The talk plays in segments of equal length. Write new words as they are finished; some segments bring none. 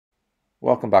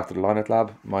Welcome back to the Lineout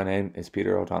Lab. My name is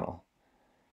Peter O'Donnell.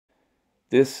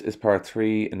 This is part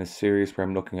 3 in a series where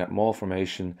I'm looking at Maul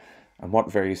formation and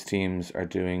what various teams are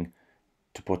doing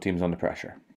to put teams under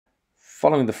pressure.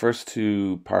 Following the first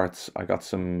two parts, I got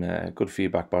some good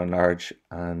feedback by and large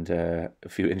and a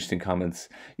few interesting comments,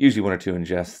 usually one or two in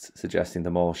jest, suggesting the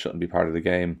Maul shouldn't be part of the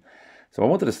game. So I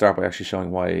wanted to start by actually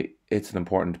showing why it's an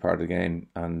important part of the game,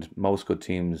 and most good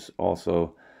teams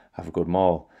also have a good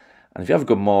Maul. And if you have a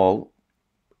good Maul,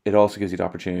 it also gives you the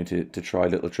opportunity to try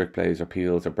little trick plays or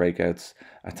peels or breakouts,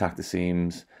 attack the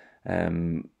seams,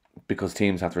 because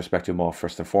teams have to respect your maul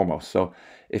first and foremost. So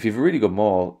if you have a really good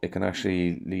maul, it can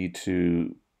actually lead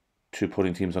to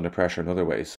putting teams under pressure in other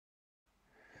ways.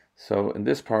 So in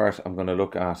this part, I'm going to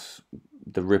look at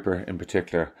the ripper in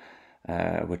particular,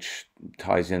 which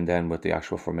ties in then with the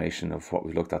actual formation of what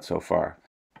we've looked at so far.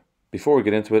 Before we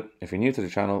get into it, if you're new to the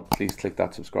channel, please click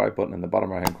that subscribe button in the bottom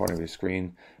right hand corner of your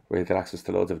screen, where you get access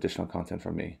to loads of additional content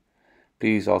from me.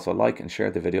 Please also like and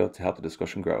share the video to help the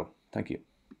discussion grow. Thank you.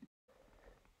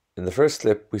 In the first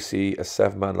clip, we see a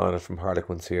 7-man lineout from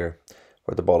Harlequins here,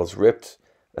 where the ball is ripped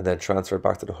and then transferred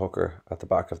back to the hooker at the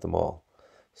back of the maul.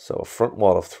 So a front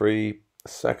wall of 3, a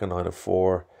second line of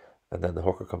 4, and then the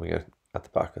hooker coming in at the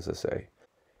back, as I say.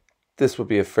 This would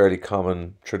be a fairly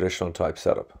common traditional type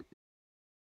setup.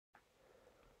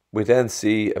 We then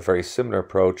see a very similar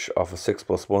approach of a 6+1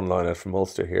 lineout from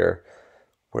Ulster here,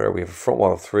 where we have a front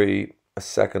wall of 3, a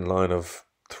second line of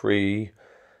 3,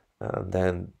 and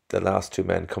then the last 2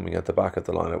 men coming at the back of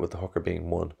the lineout with the hooker being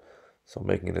 1. So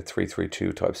making it a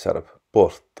 3-3-2 type setup.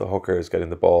 But the hooker is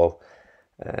getting the ball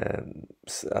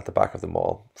at the back of the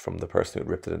maul from the person who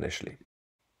ripped it initially.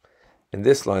 In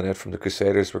this lineout from the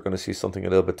Crusaders, we're going to see something a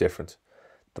little bit different.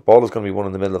 The ball is going to be 1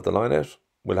 in the middle of the lineout.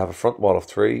 We'll have a front wall of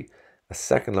 3, a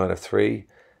second line of 3,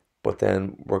 but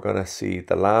then we're going to see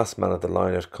the last man of the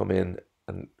lineout come in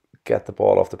and get the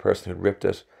ball off the person who ripped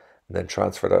it and then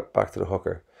transfer that back to the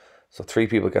hooker. So 3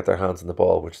 people get their hands on the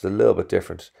ball, which is a little bit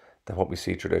different than what we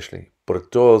see traditionally, but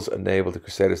it does enable the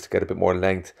Crusaders to get a bit more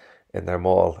length in their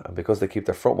maul, and because they keep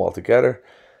their front wall together,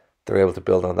 they're able to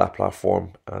build on that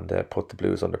platform and put the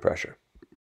Blues under pressure.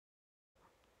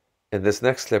 In this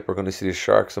next clip, we're going to see the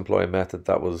Sharks employ a method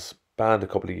that was banned a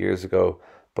couple of years ago,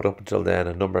 but up until then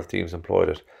a number of teams employed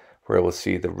it, where we'll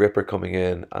see the ripper coming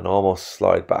in and almost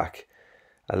slide back,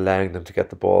 allowing them to get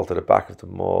the ball to the back of the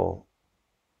maul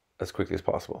as quickly as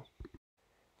possible.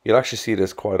 You'll actually see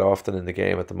this quite often in the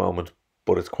game at the moment,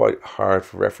 but it's quite hard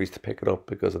for referees to pick it up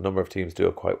because a number of teams do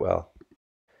it quite well.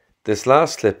 This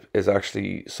last clip is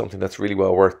actually something that's really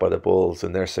well worked by the Bulls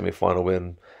in their semi-final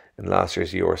win in last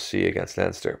year's URC against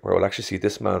Leinster, where we'll actually see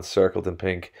this man circled in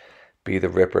pink be the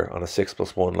ripper on a 6+1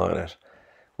 lineout,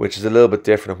 which is a little bit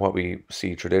different than what we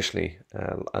see traditionally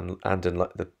and in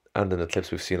the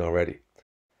clips we've seen already.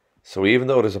 So even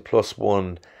though there's a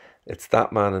 +1, it's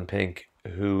that man in pink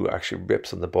who actually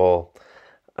rips on the ball,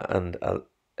 and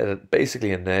it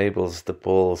basically enables the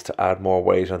Bulls to add more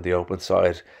weight on the open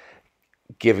side,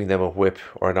 giving them a whip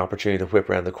or an opportunity to whip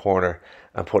around the corner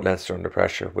and put Leinster under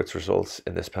pressure, which results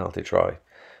in this penalty try.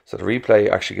 So the replay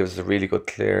actually gives us a really good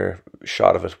clear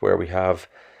shot of it, where we have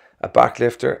a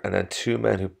backlifter and then 2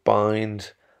 men who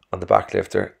bind on the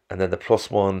backlifter, and then the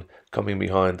 +1 coming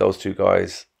behind those 2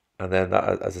 guys, and then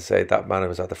that, as I say, that man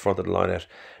was at the front of the lineout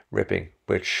ripping,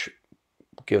 which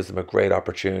gives them a great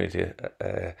opportunity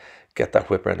to get that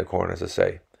whip around the corner, as I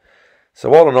say.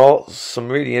 So all in all, some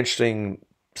really interesting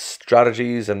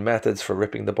strategies and methods for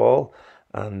ripping the ball,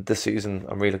 and this season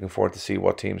I'm really looking forward to see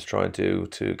what teams try and do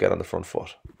to get on the front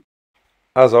foot.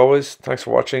 As always, thanks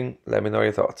for watching. Let me know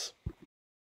your thoughts.